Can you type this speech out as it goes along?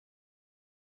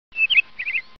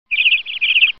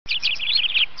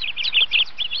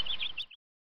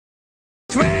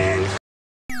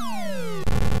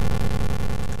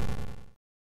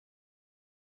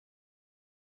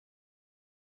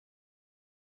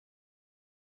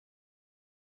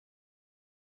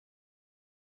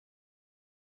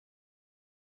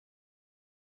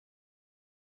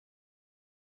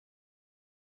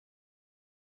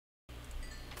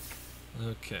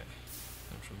Okay.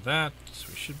 And from that,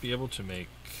 we should be able to make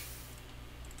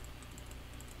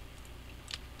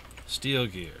steel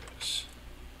gears.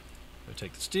 We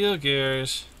take the steel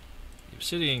gears, the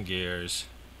obsidian gears,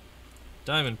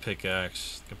 diamond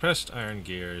pickaxe, compressed iron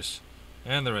gears,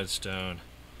 and the redstone.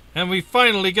 And we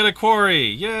finally get a quarry!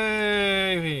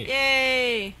 Yay!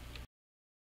 Yay!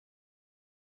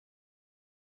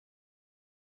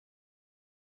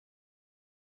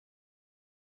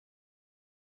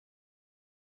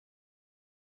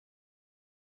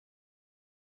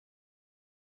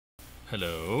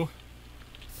 Hello.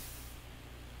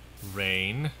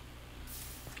 Rain.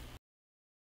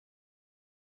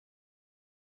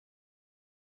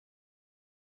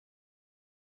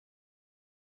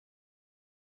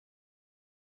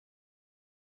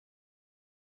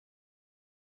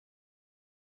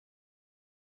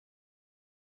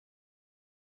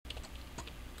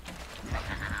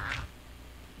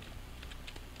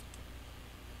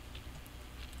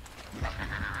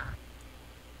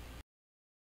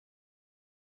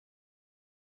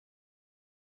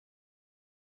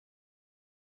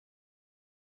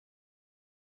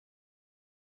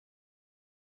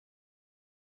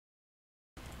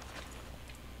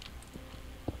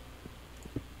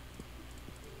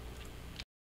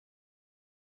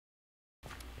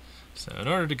 So in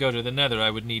order to go to the nether, I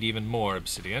would need even more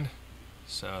obsidian.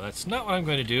 So that's not what I'm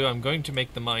going to do. I'm going to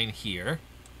make the mine here.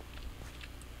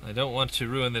 I don't want to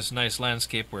ruin this nice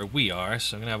landscape where we are,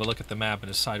 so I'm going to have a look at the map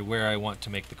and decide where I want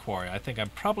to make the quarry. I think I'm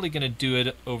probably going to do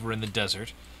it over in the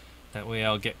desert. That way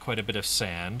I'll get quite a bit of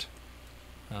sand.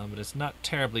 But it's not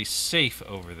terribly safe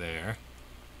over there.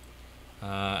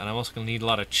 And I'm also going to need a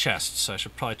lot of chests, so I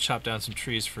should probably chop down some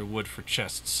trees for wood for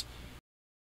chests.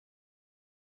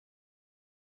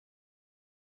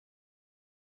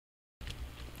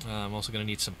 I'm also going to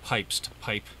need some pipes to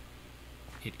pipe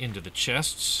it into the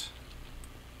chests.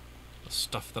 The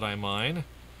stuff that I mine.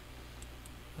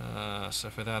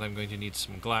 So for that I'm going to need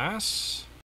some glass.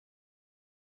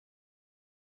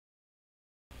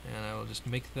 And I will just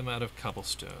make them out of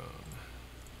cobblestone.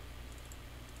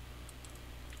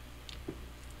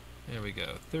 There we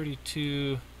go.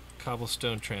 32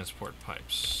 cobblestone transport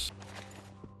pipes.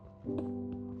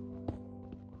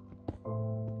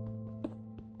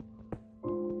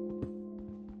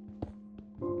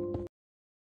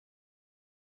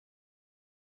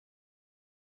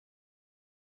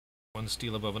 One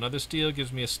steel above another steel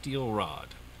gives me a steel rod.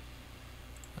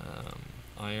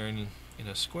 Iron in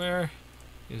a square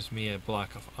gives me a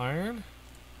block of iron.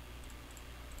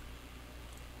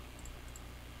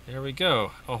 There we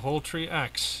go, a whole tree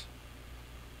axe.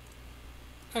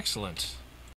 Excellent.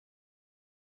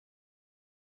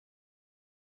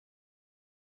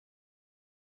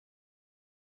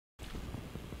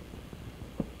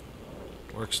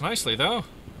 Works nicely though.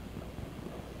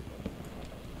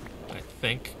 I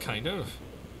think, kind of.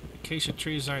 Acacia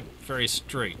trees aren't very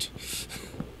straight.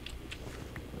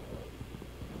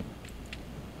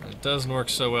 It doesn't work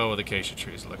so well with acacia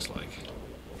trees, it looks like.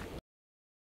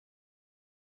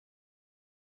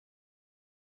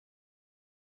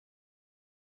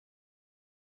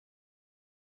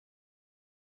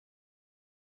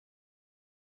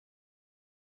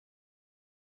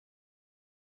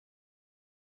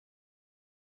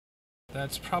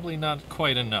 That's probably not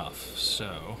quite enough,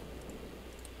 so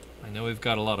I know we've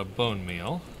got a lot of bone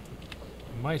meal.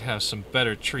 We might have some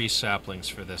better tree saplings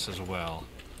for this as well.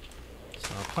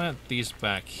 So I'll plant these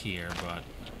back here, but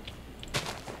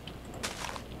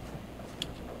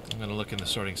I'm going to look in the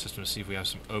sorting system to see if we have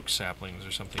some oak saplings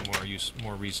or something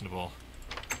more reasonable.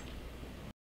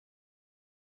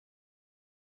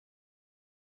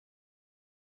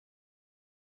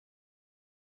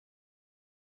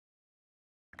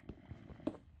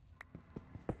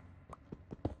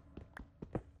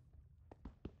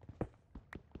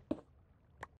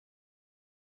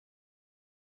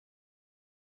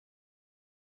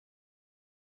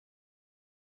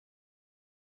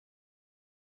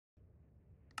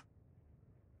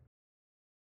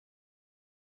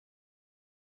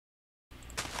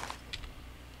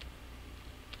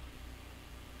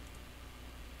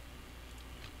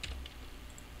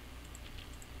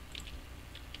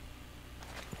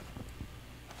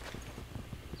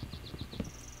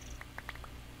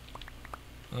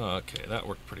 Okay, that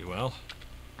worked pretty well.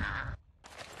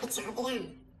 It's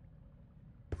happening.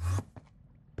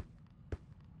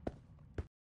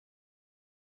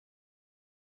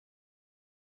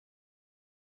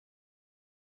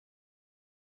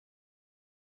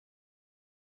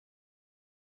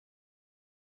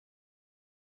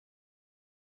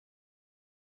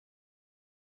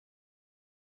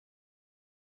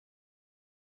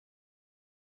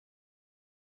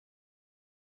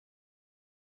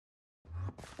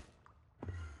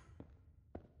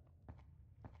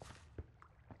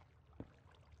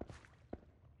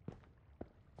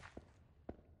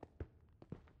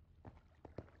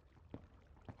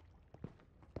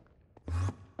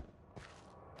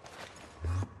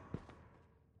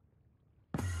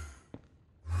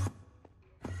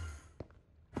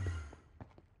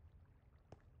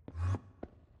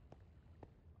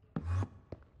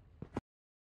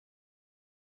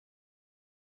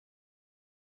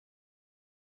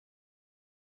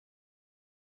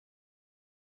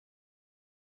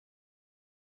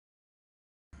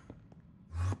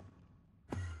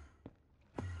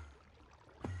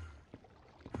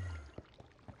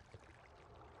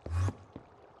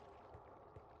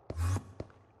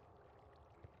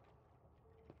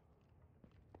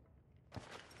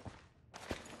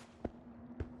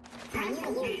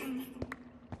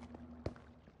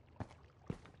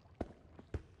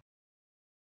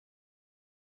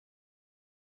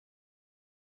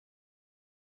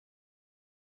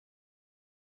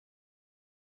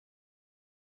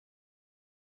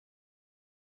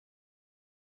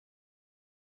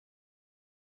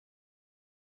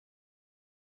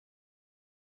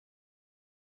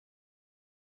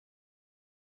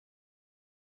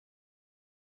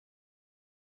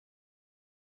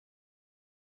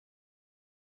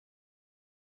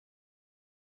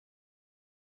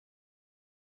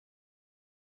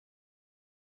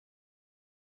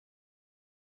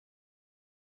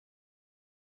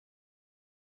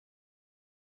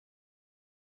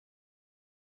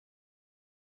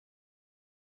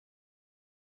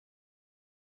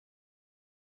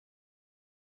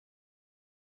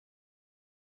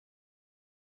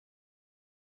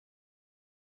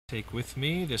 Take with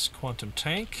me this quantum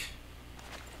tank,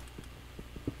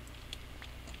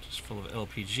 just full of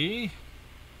LPG,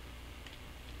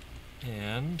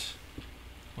 and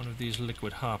one of these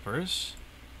liquid hoppers.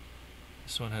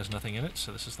 This one has nothing in it,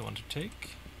 so this is the one to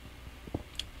take.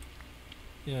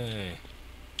 Yay.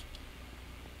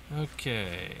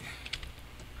 Okay.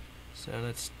 So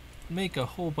let's make a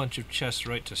whole bunch of chests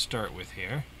right to start with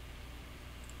here.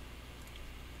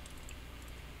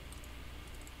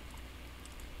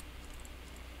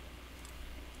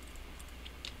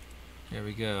 There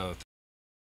we go.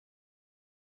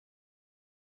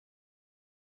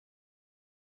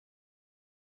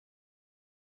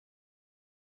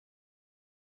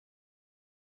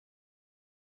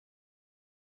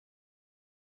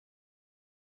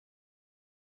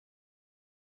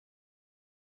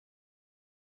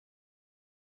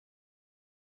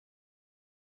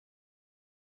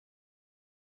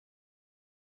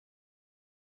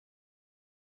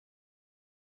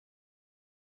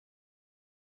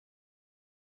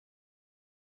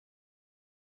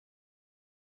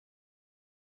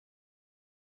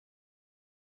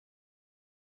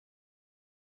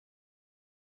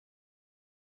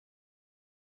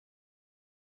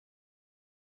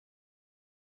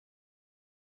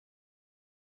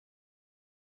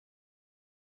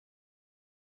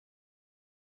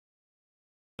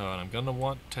 Oh, and I'm gonna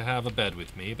want to have a bed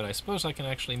with me, but I suppose I can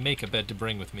actually make a bed to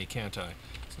bring with me, can't I?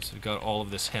 Since we've got all of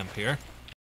this hemp here.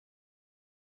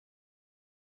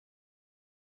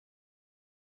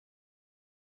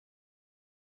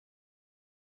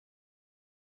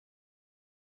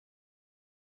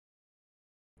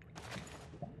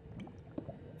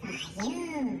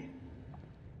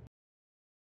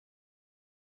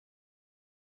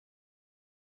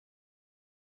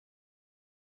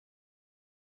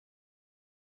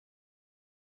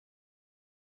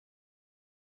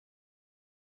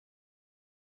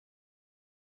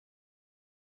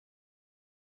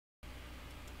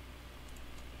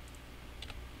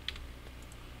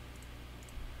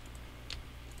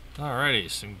 Alrighty,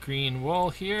 some green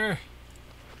wool here.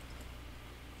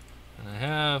 And I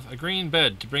have a green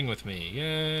bed to bring with me.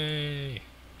 Yay!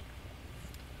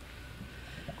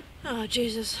 Oh,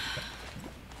 Jesus.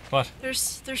 What?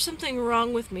 There's something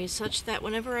wrong with me such that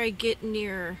whenever I get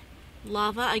near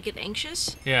lava, I get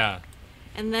anxious. Yeah.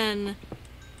 And then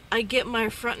I get my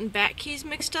front and back keys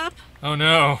mixed up. Oh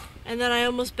no! And then I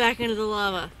almost back into the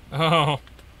lava. Oh!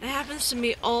 It happens to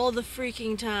me all the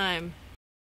freaking time.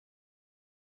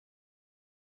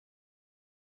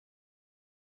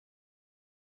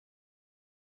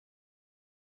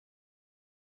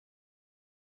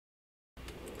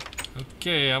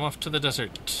 Okay, I'm off to the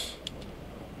desert.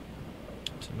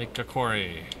 To make a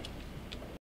quarry.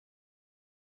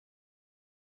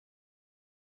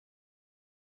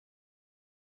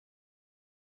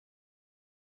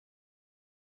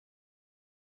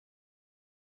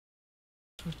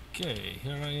 Okay,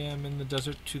 here I am in the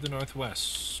desert to the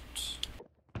northwest.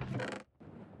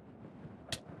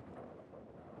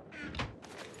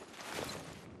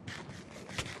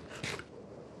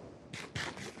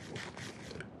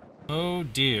 Oh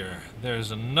dear,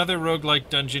 there's another roguelike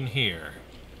dungeon here.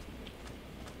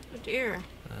 Oh dear.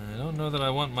 I don't know that I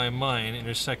want my mine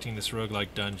intersecting this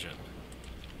roguelike dungeon.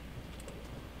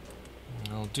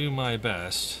 I'll do my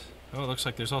best. Oh, it looks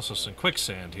like there's also some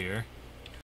quicksand here.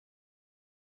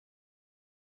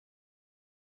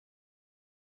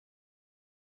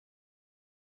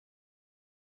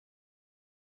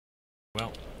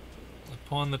 Well,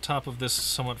 upon the top of this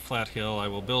somewhat flat hill, I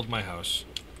will build my house.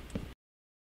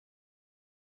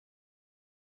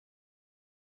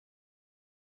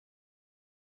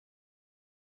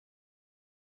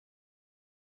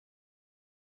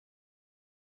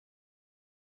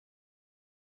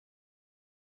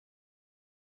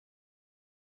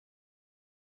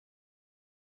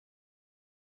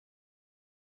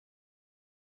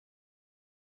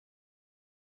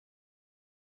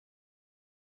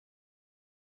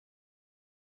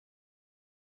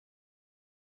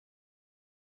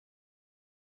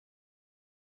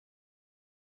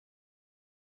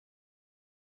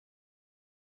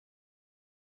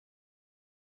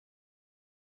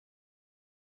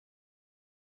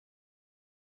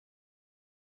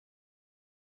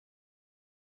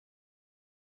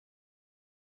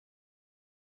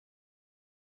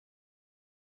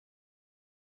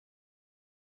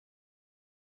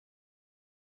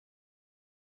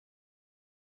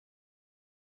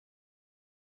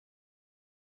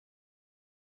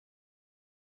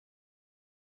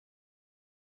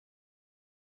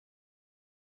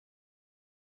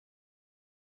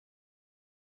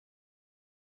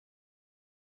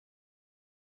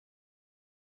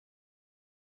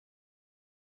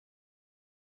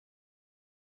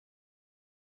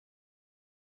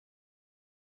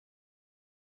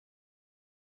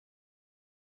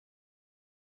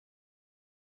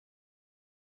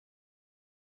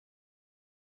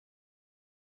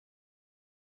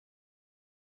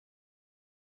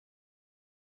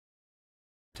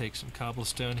 Take some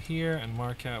cobblestone here and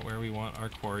mark out where we want our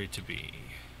quarry to be.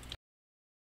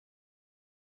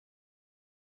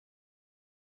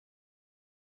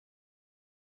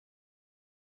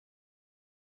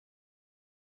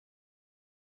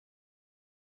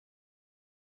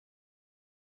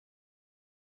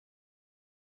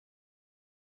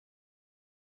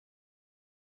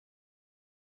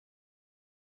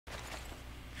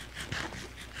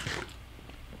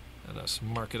 Let us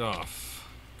mark it off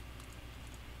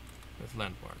with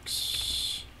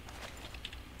landmarks.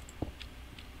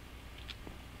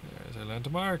 There's a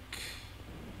landmark.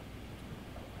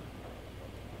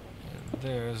 And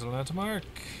there's a landmark.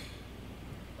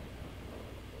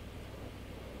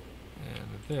 And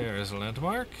there's a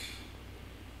landmark.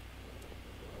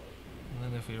 And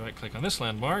then if we right click on this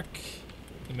landmark,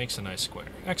 it makes a nice square.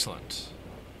 Excellent.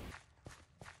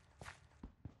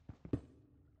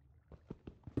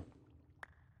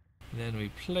 Then we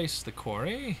place the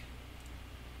quarry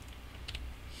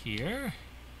here.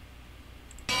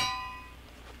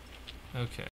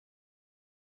 Okay.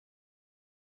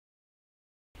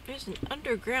 There's an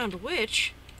underground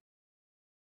witch.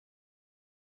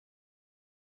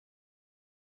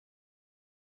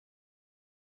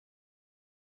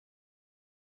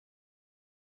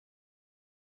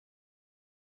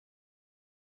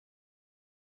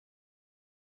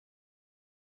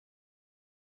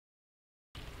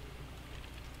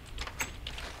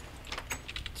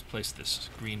 Place this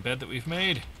green bed that we've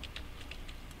made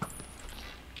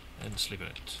and sleep in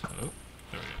it. Oh,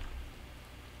 there we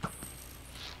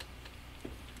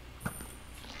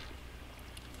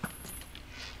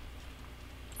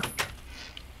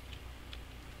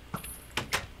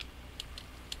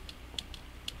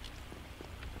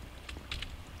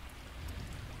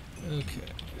go.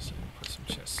 Okay, so put some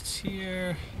chests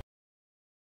here.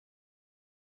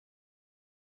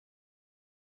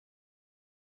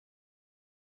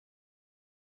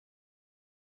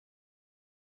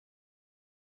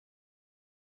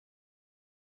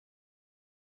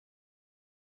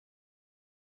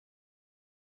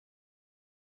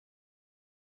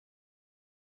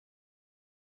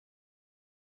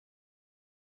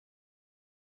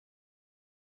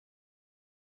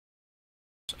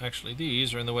 Actually,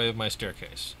 these are in the way of my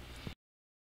staircase.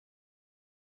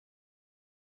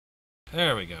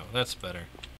 There we go, that's better.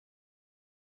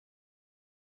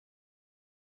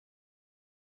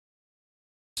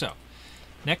 So,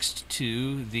 next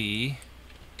to the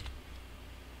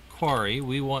quarry,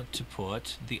 we want to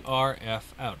put the RF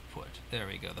output. There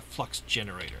we go, the flux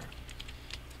generator.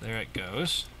 There it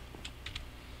goes.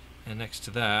 And next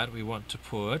to that, we want to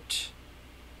put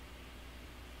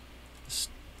this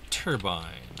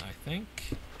turbine, I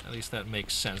think. At least that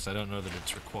makes sense. I don't know that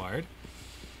it's required.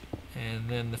 And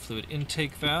then the fluid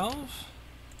intake valve.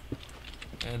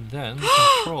 And then the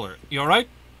controller. You alright?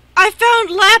 I found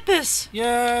Lapis!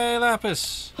 Yay,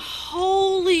 Lapis!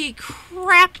 Holy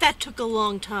crap, that took a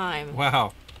long time.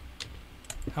 Wow.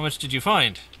 How much did you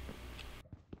find?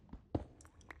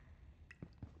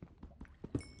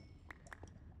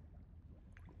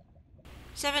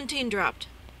 $17 dropped.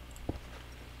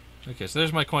 Okay, so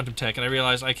there's my quantum tech, and I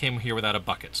realize I came here without a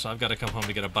bucket, so I've got to come home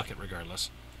to get a bucket regardless.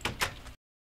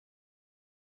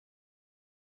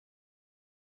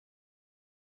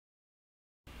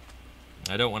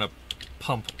 I don't want to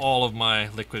pump all of my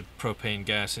liquid propane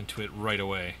gas into it right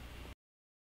away.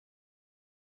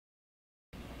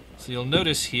 So you'll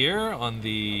notice here on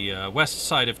the west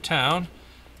side of town,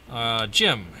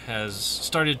 Jim has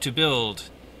started to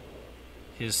build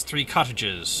his 3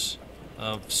 cottages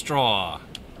of straw.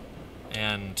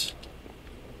 And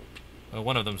well,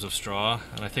 one of them's of straw,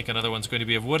 and I think another one's going to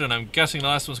be of wood, and I'm guessing the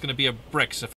last one's going to be of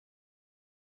bricks.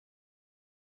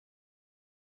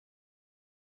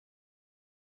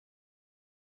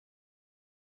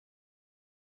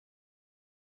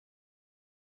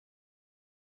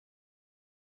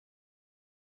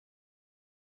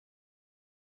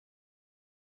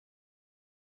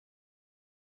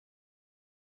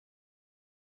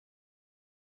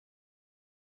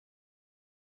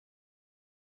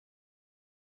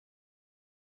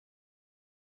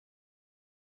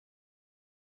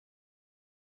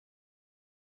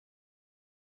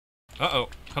 Uh-oh.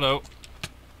 Hello.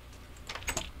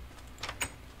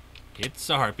 It's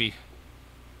a harpy.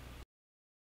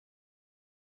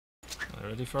 Am I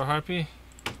ready for a harpy?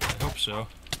 I hope so.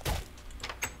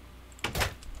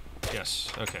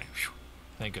 Yes. Okay. Whew.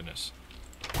 Thank goodness.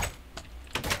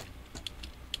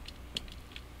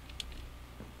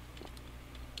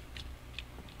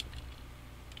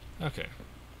 Okay.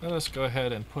 Let us go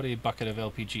ahead and put a bucket of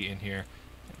LPG in here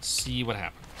and see what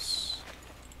happens.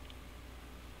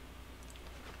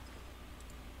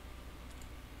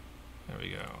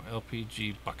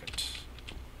 LPG bucket.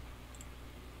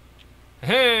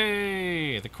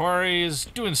 Hey! The quarry is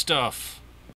doing stuff!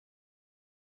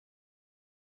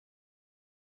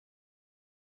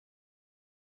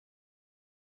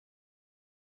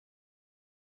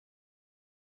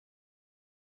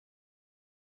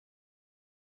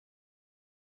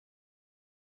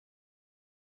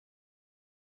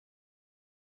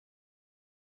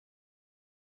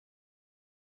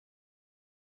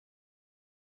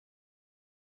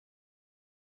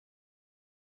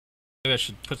 Maybe I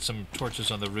should put some torches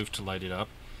on the roof to light it up,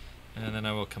 and then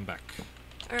I will come back.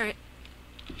 Alright.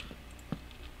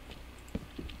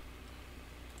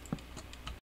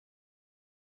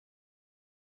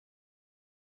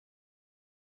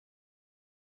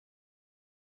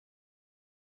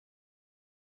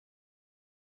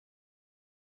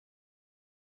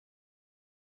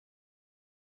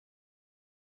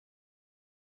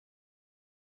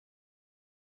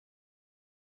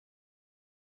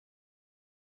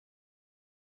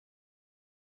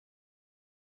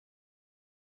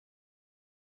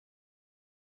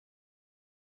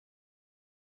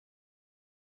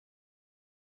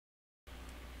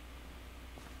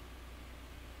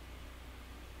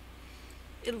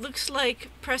 It looks like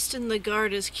Preston the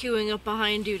guard is queuing up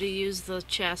behind you to use the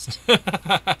chest.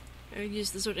 Or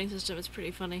use the sorting system. It's pretty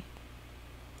funny.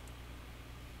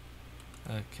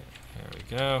 Okay, here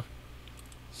we go.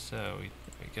 So we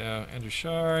go. Ender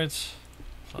shards,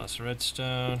 plus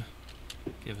redstone,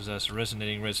 gives us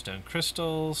resonating redstone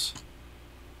crystals.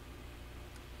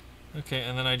 Okay,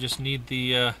 and then I just need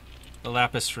the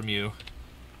lapis from you.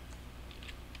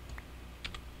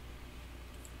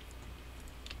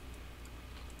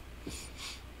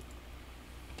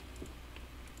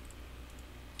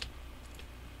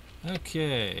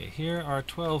 Okay, here are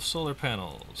 12 solar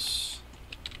panels.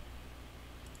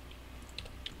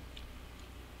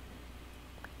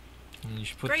 And you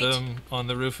should put them on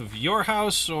the roof of your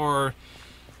house, or...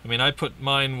 I mean, I put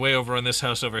mine way over on this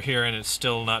house over here, and it's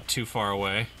still not too far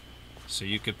away. So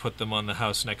you could put them on the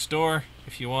house next door,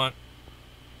 if you want.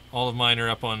 All of mine are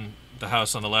up on the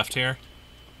house on the left here.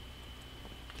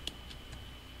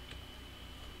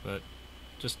 But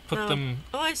just put them...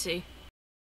 Oh, I see.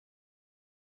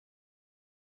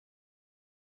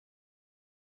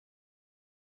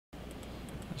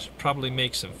 I should probably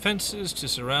make some fences to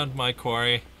surround my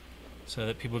quarry so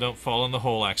that people don't fall in the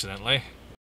hole accidentally.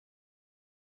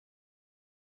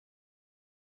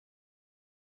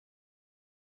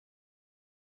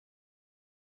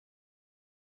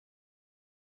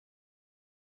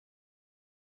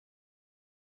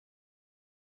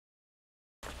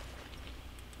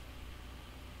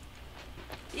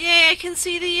 Yay, I can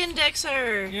see the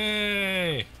indexer!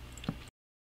 Yay!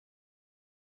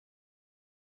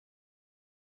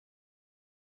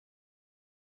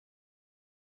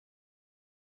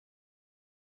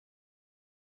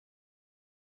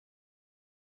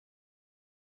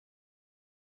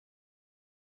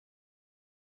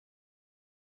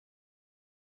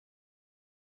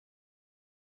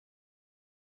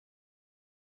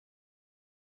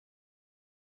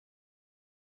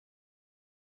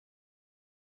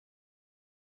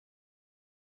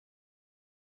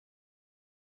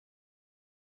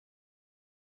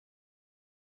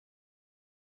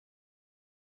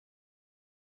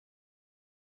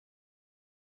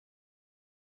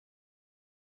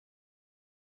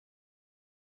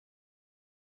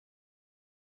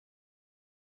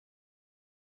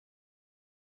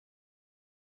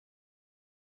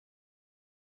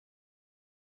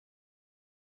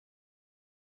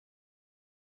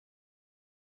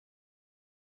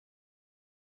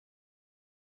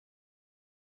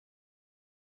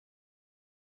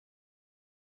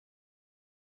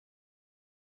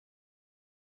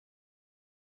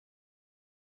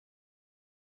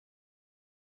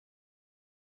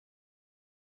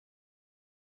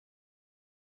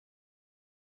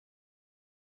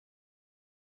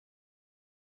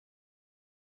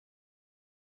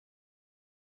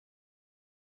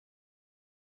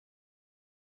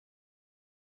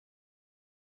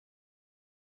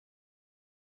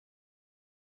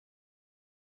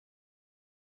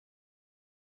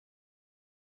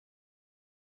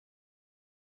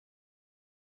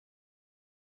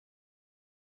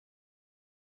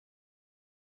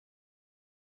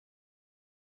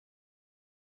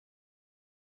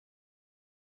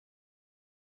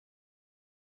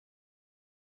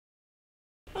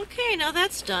 Okay, now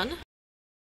that's done.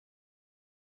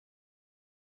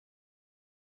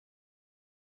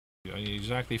 I need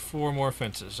exactly 4 more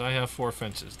fences. I have 4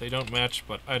 fences. They don't match,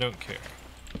 but I don't care.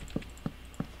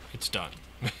 It's done.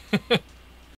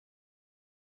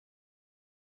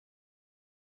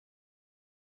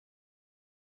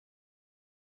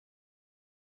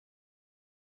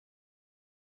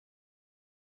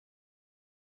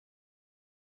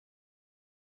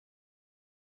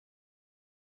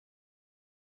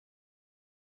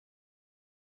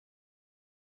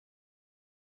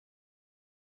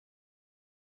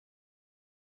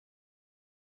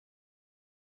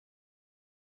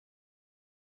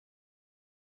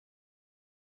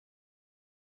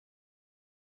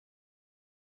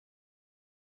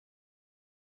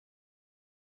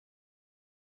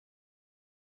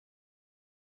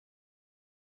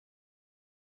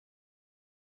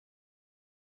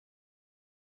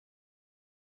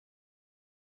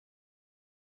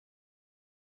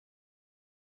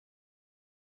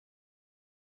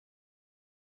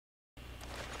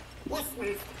 Yes,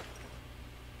 master.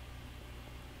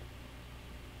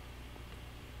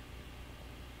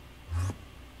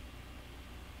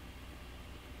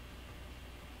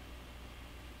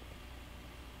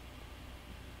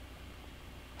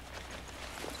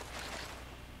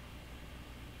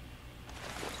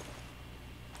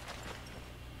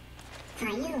 For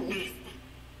you, master.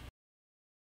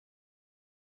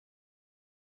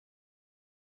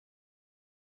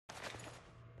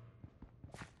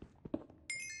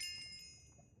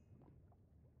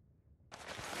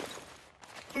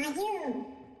 For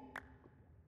you.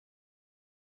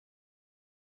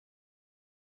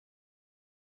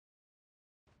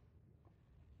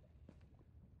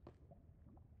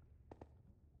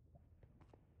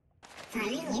 For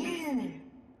you.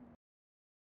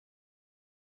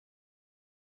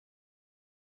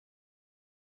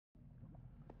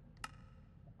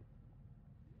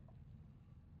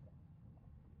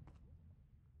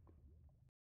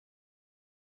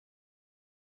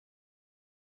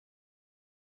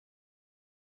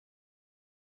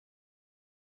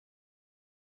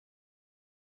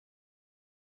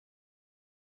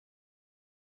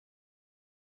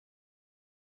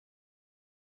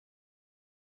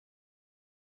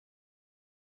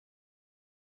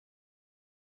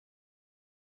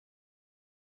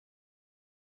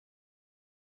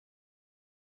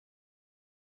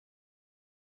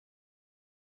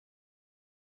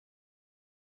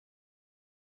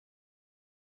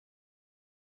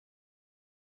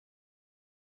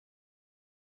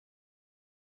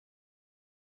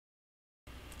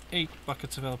 Eight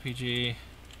buckets of LPG.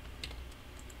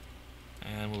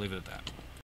 And we'll leave it at that.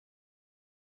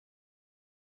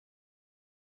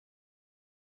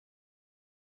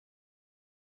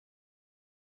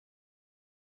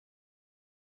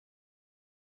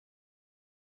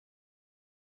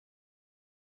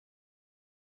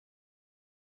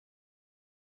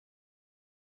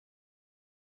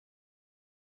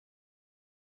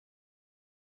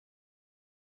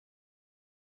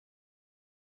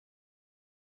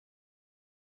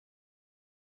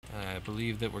 I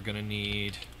believe that we're going to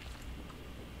need...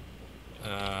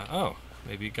 oh,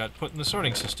 maybe it got put in the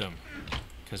sorting system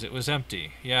because it was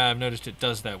empty. Yeah, I've noticed it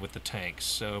does that with the tanks.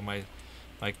 So my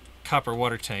copper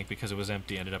water tank, because it was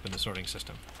empty, ended up in the sorting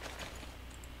system.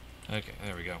 Okay,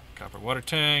 there we go. Copper water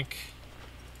tank,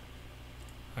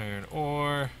 iron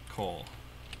ore, coal.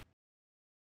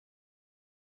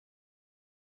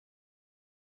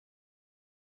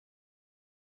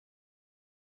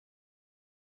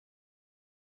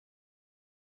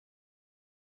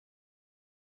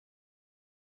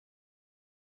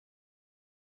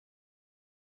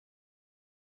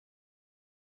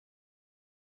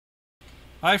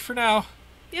 Bye for now.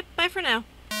 Yep, bye for now.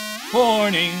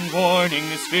 Warning, warning,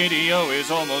 this video is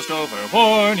almost over.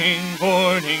 Warning,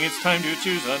 warning, it's time to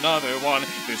choose another one.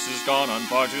 This has gone on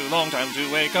far too long, time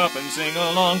to wake up and sing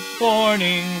along.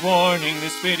 Warning, warning,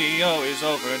 this video is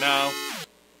over now.